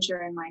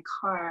passenger in my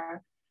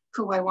car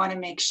who I want to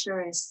make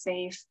sure is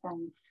safe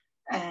and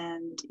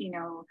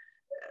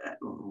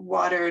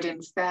watered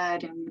and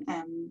fed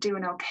and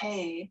doing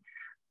okay,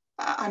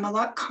 I'm a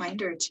lot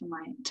kinder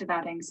to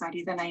that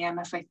anxiety than I am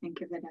if I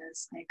think of it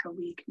as like a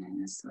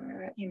weakness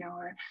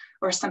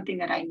or something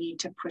that I need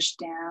to push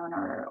down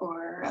or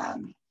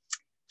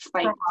Throw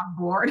fight. on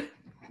board,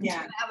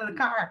 Yeah, get out of the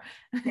car.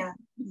 yeah.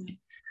 Yeah.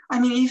 I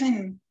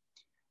mean,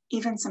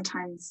 even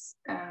sometimes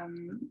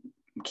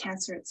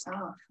cancer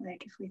itself.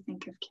 Like if we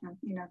think of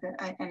cancer,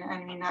 and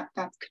I mean that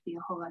could be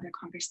a whole other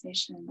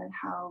conversation. But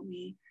how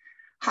we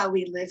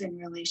live in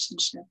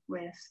relationship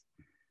with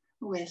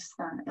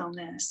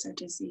illness or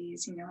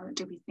disease,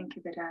 do we think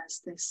of it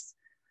as this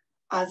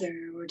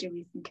other, or do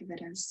we think of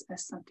it as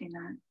something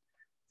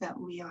that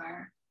we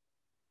are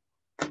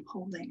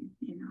holding,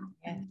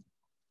 Yes.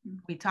 Mm.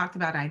 We talked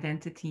about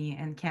identity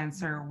and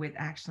cancer with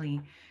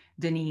actually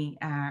Denis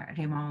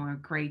Raymond, a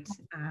great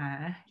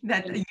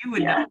that you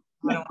would know.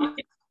 Yeah. I don't know.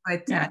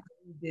 But Yeah.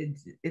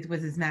 it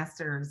was his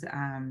master's. I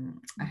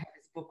have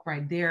his book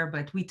right there.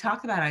 But we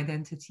talked about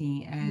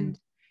identity, Mm. and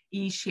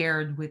he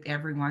shared with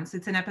everyone. So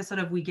it's an episode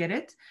of We Get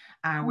It,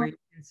 where you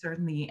can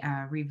certainly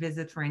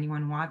revisit for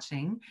anyone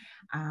watching.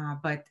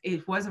 But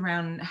it was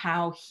around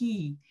how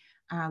he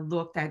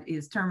looked at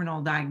his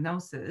terminal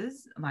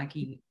diagnosis, like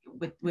he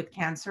with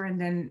cancer, and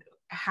then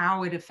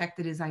how it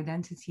affected his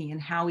identity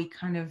and how he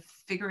kind of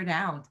figured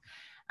out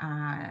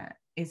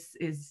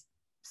his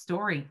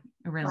story,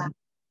 Wow. really.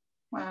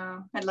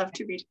 Wow. I'd love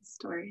to read his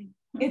story.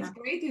 It's Yeah.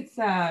 great. It's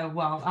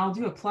well, I'll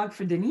do a plug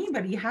for Denis,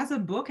 but he has a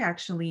book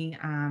actually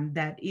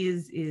that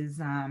is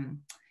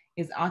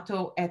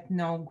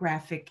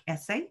autoethnographic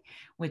essay,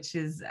 which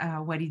is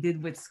what he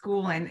did with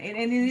school, and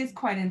it is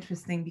quite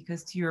interesting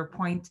because, to your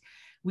point,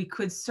 we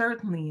could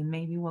certainly, and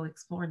maybe we'll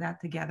explore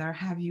that together,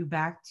 have you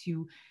back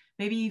to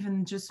maybe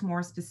even just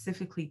more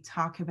specifically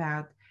talk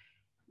about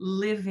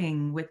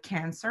living with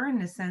cancer, in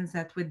the sense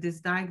that with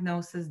this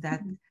diagnosis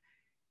that Mhm.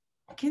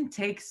 can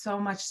take so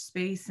much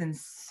space in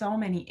so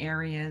many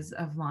areas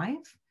of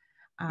life,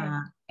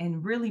 Yeah.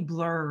 and really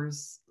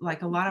blurs,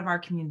 like a lot of our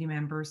community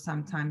members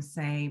sometimes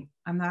say,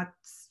 I'm not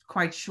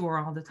quite sure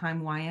all the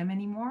time who I am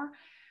anymore,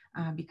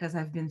 because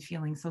I've been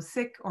feeling so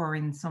sick or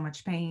in so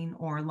much pain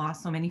or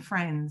lost so many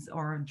friends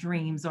or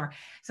dreams, or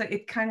so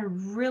it kind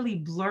of really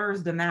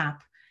blurs the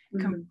map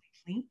Mhm.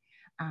 completely.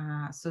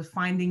 So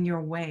finding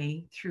your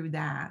way through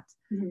that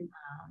Mhm.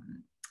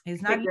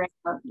 is not Figuring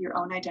out your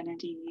own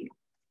identity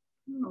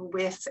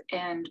with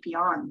and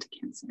beyond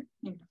cancer.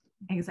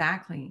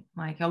 exactly,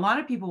 like a lot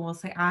of people will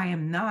say, I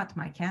am not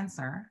my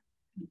cancer.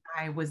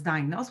 I was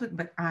diagnosed with,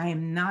 but I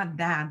am not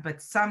that.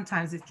 But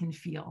sometimes it can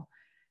feel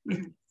it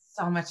Mhm.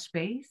 so much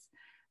space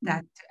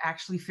that Mhm. to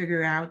actually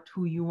figure out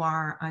who you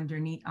are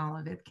underneath all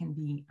of it can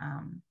be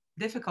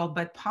difficult,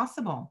 but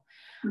possible.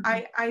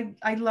 Mhm.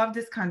 I love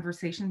this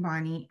conversation,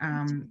 Bonnie.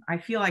 I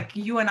feel like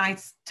you and I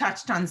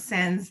touched on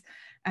sense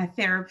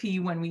therapy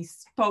when we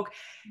spoke.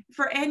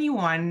 For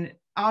anyone,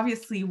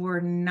 obviously, we're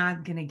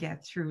not going to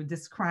get through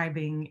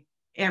describing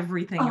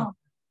everything of Oh,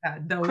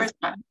 of those. course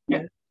not.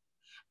 Yeah.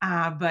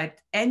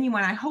 But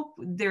anyone, I hope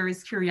there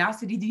is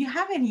curiosity. Do you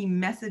have any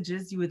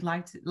messages you would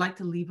like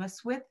to leave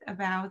us with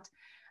about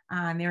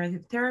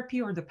narrative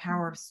therapy or the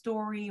power of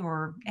story,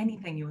 or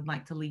anything you would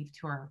like to leave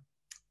to our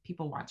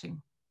people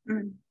watching?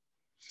 Mm.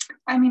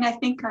 I mean, I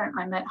think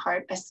I'm at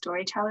heart a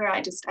storyteller.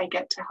 I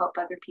get to help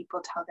other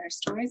people tell their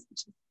stories,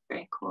 which is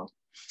very cool.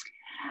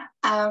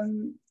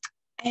 Um,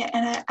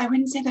 and I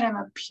wouldn't say that I'm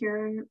a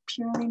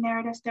purely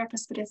narrative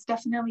therapist, but it's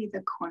definitely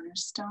the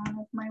cornerstone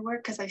of my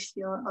work because I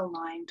feel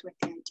aligned with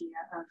the idea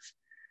of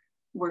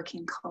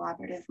working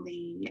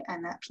collaboratively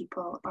and that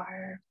people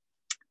are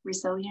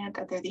resilient,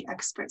 that they're the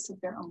experts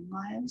of their own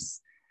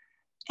lives.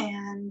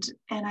 And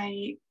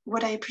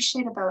what I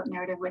appreciate about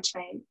narrative, which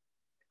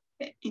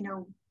you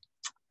know,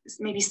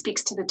 maybe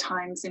speaks to the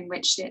times in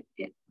which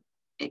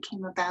it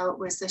came about,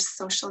 was this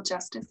social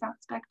justice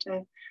aspect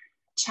of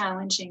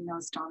challenging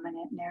those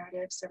dominant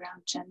narratives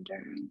around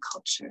gender and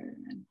culture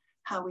and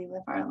how we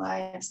live our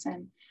lives.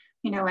 And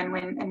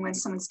when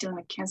someone's dealing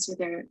with cancer,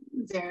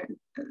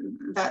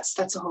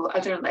 that's a whole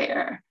other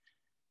layer,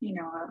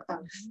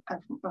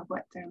 of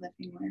what they're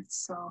living with.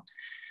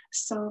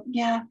 So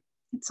yeah,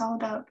 it's all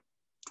about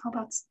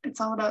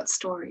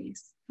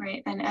stories,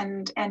 right?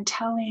 And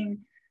telling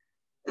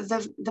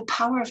the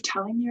power of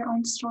telling your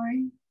own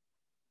story,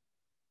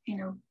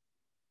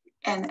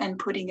 and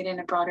putting it in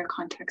a broader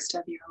context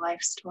of your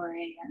life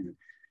story and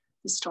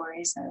the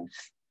stories of,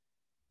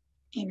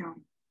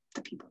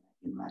 the people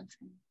that you love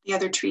and the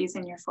other trees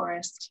in your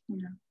forest,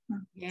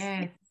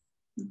 Yes.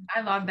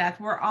 I love that.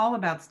 We're all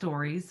about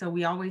stories. So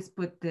we always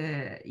put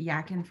the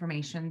yak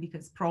information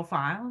because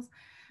profiles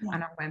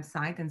on our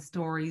website and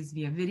stories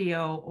via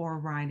video or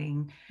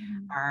writing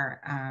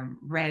are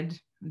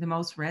the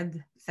most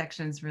read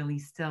sections really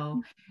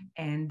still.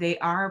 And they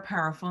are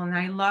powerful. And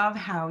I love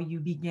how you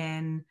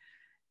began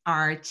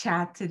our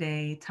chat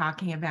today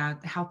talking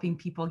about helping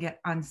people get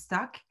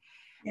unstuck.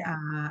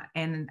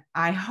 And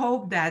I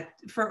hope that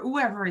for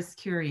whoever is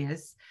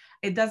curious,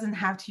 it doesn't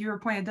have to, your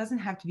point, it doesn't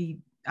have to be,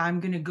 I'm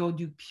going to go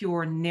do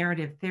pure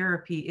narrative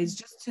therapy. It's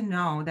just to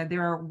know that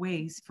there are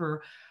ways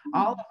for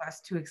all of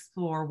us to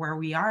explore where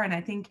we are. And I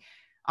think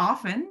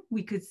often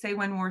we could say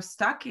when we're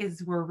stuck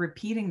is we're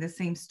repeating the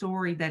same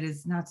story that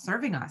is not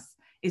serving us.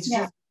 It's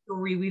just a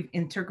story we've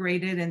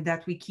integrated and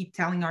that we keep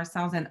telling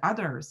ourselves and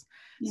others.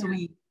 So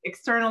we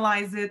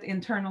externalize it,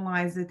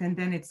 internalize it, and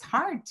then it's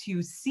hard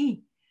to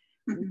see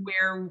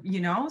where,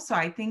 so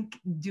I think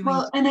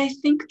and I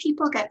think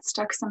people get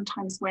stuck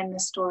sometimes when the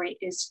story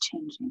is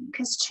changing,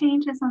 because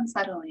change is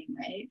unsettling,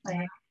 right?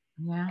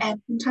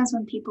 And sometimes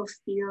when people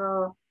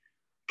feel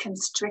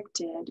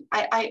constricted,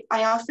 I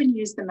often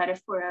use the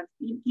metaphor of,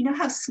 you know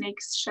how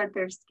snakes shed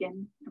their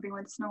skin every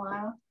once in a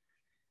while?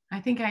 I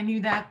think I knew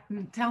that.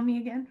 Tell me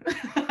again.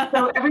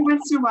 So every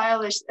once in a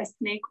while, a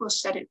snake will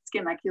shed its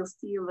skin. Like you'll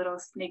see a little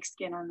snake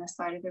skin on the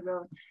side of the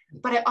road.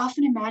 But I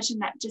often imagine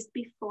that just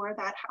before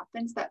that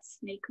happens, that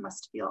snake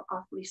must feel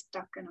awfully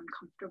stuck and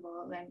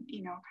uncomfortable. And,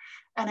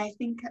 and I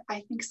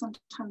think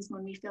sometimes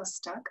when we feel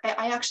stuck,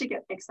 I actually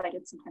get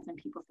excited sometimes when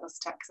people feel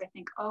stuck, because I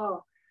think,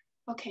 oh,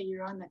 okay,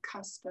 you're on the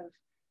cusp of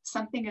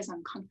something is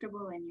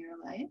uncomfortable in your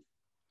life.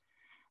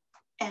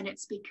 And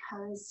it's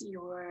because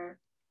you're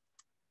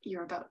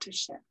about to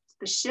shift.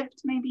 The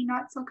shift may be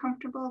not so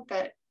comfortable,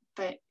 but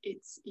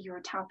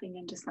you're tapping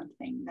into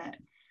something that,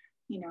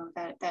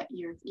 that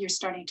you're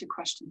starting to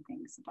question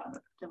things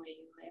about the way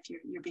you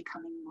live. You're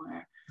becoming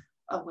more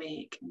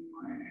awake and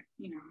more,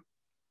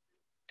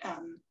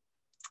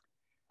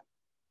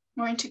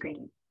 more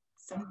integrated.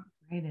 So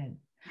integrated.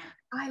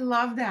 I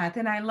love that.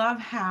 And I love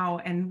how,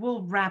 and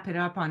we'll wrap it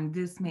up on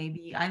this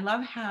maybe. I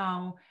love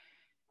how,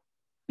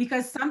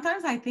 because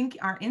sometimes I think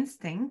our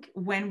instinct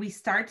when we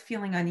start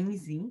feeling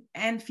uneasy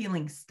and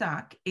feeling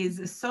stuck is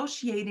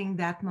associating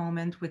that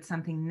moment with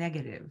something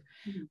negative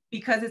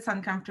because it's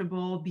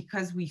uncomfortable,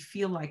 because we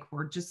feel like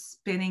we're just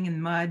spinning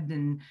in mud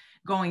and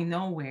going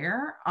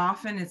nowhere.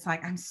 Often it's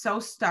like, I'm so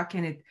stuck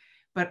in it.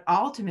 But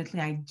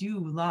ultimately, I do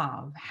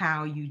love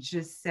how you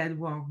just said,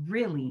 well,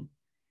 really,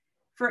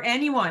 for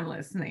anyone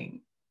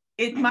listening,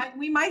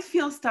 we might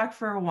feel stuck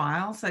for a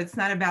while. So it's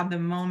not about the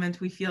moment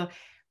we feel,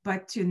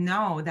 but to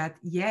know that,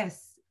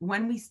 yes,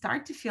 when we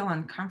start to feel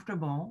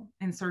uncomfortable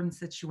in certain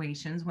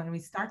situations, when we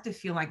start to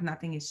feel like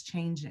nothing is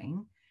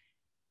changing,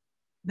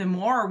 the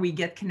more we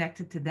get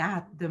connected to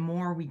that, the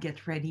more we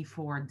get ready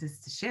for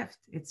this to shift.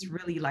 It's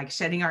really like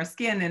shedding our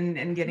skin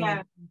and getting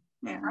a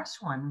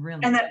fresh one,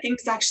 really. And that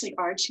things actually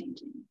are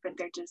changing, but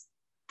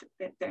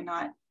they're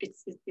not,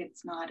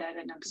 it's not at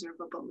an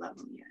observable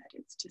level yet.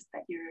 It's just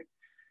that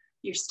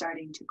you're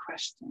starting to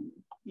question,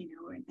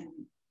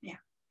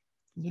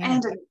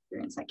 and an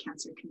experience like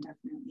cancer can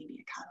definitely be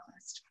a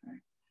catalyst for.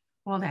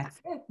 Well,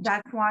 that's it.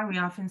 That's why we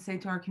often say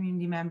to our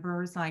community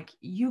members, like,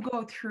 you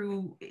go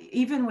through,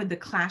 even with the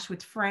clash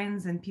with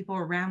friends and people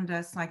around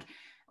us, like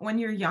when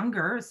you're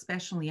younger,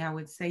 especially, I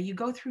would say, you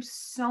go through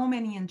so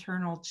many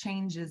internal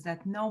changes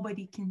that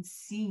nobody can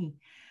see.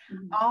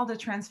 All the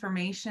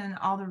transformation,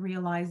 all the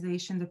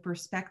realization, the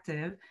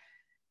perspective.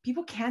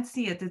 People can't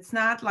see it. It's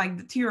not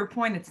like, to your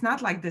point, it's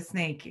not like the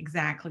snake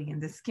exactly. And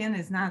the skin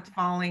is not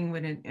falling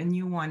with a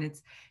new one.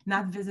 It's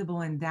not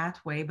visible in that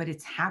way, but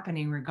it's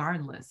happening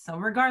regardless. So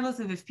regardless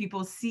of if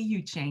people see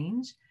you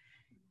change,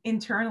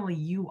 internally,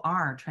 you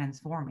are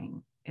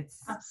transforming.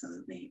 It's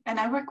absolutely. And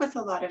I work with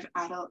a lot of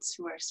adults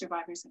who are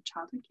survivors of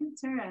childhood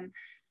cancer,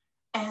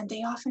 and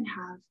they often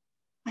have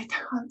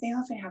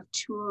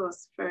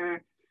tools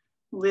for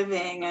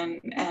living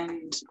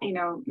and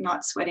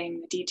not sweating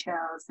the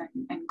details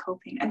and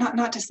coping, and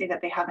not to say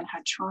that they haven't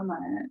had trauma,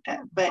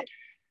 but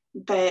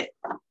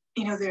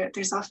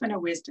there's often a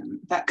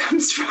wisdom that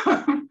comes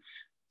from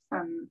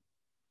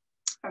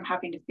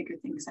having to figure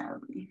things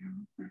out.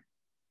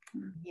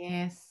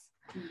 Yes.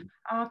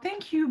 Oh,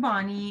 thank you,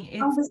 Bonney.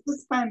 This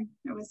was fun.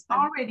 It was fun.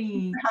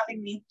 Already for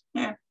having me.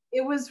 Yeah.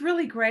 It was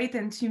really great.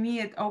 And to me,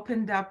 it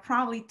opened up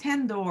probably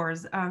 10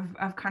 doors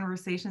of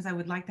conversations I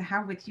would like to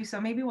have with you. So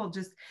maybe we'll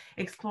just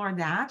explore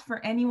that. For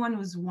anyone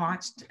who's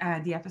watched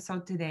the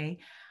episode today,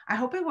 I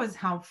hope it was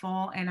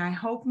helpful, and I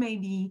hope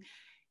maybe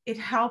it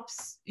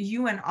helps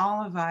you and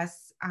all of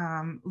us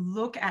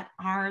look at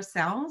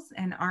ourselves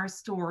and our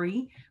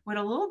story with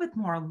a little bit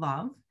more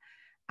love,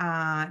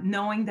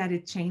 knowing that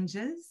it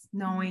changes,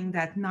 knowing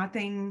that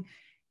nothing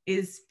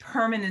is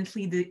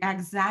permanently the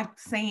exact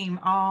same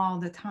all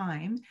the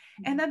time,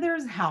 and that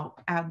there's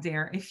help out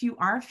there. If you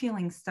are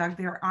feeling stuck,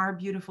 there are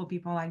beautiful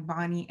people like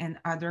Bonney and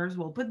others.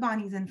 We'll put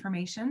Bonney's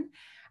information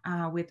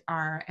with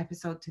our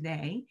episode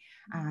today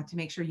to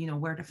make sure you know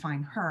where to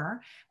find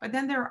her. But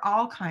then there are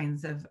all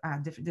kinds of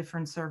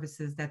different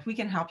services that we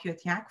can help you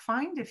at YAC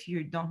find if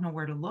you don't know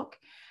where to look.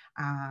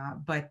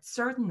 But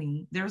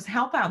certainly there's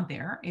help out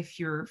there if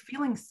you're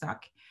feeling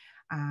stuck.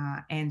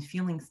 And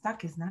feeling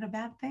stuck is not a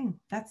bad thing.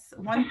 That's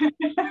one thing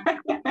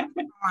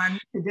on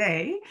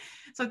today.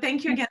 So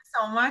thank you again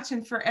so much.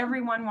 And for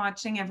everyone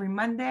watching every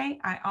Monday,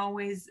 I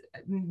always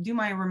do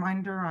my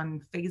reminder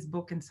on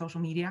Facebook and social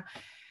media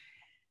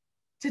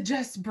to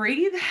just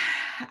breathe.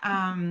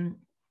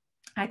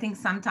 I think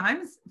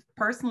sometimes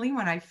personally,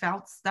 when I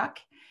felt stuck,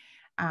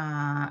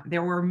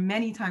 there were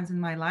many times in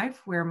my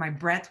life where my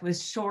breath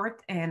was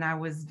short and I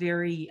was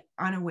very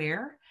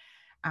unaware.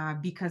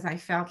 Because I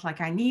felt like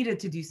I needed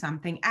to do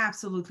something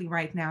absolutely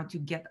right now to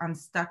get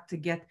unstuck, to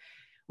get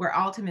where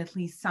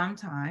ultimately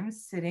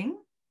sometimes sitting,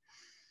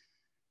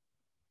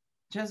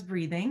 just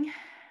breathing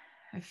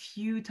a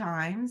few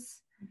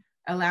times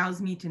allows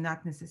me to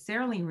not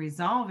necessarily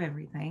resolve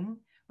everything,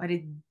 but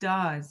it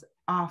does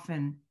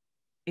often,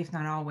 if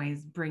not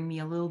always, bring me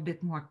a little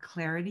bit more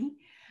clarity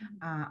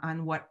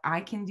on what I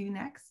can do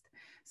next.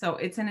 So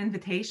it's an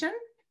invitation,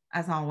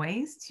 as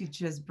always, to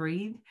just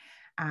breathe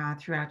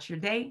throughout your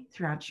day,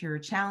 throughout your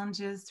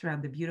challenges,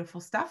 throughout the beautiful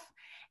stuff.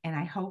 And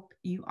I hope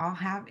you all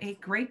have a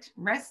great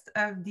rest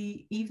of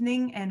the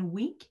evening and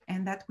week,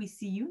 and that we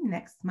see you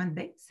next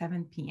Monday,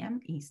 7 p.m.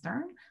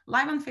 Eastern,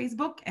 live on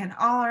Facebook, and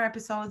all our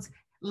episodes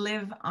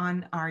live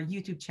on our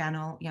YouTube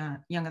channel,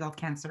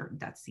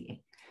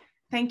 youngadultcancer.ca.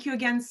 Thank you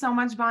again so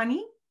much,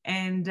 Bonney,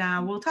 and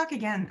we'll talk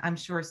again, I'm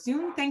sure,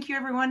 soon. Thank you,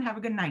 everyone. Have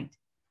a good night.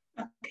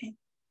 Okay,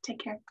 take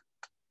care.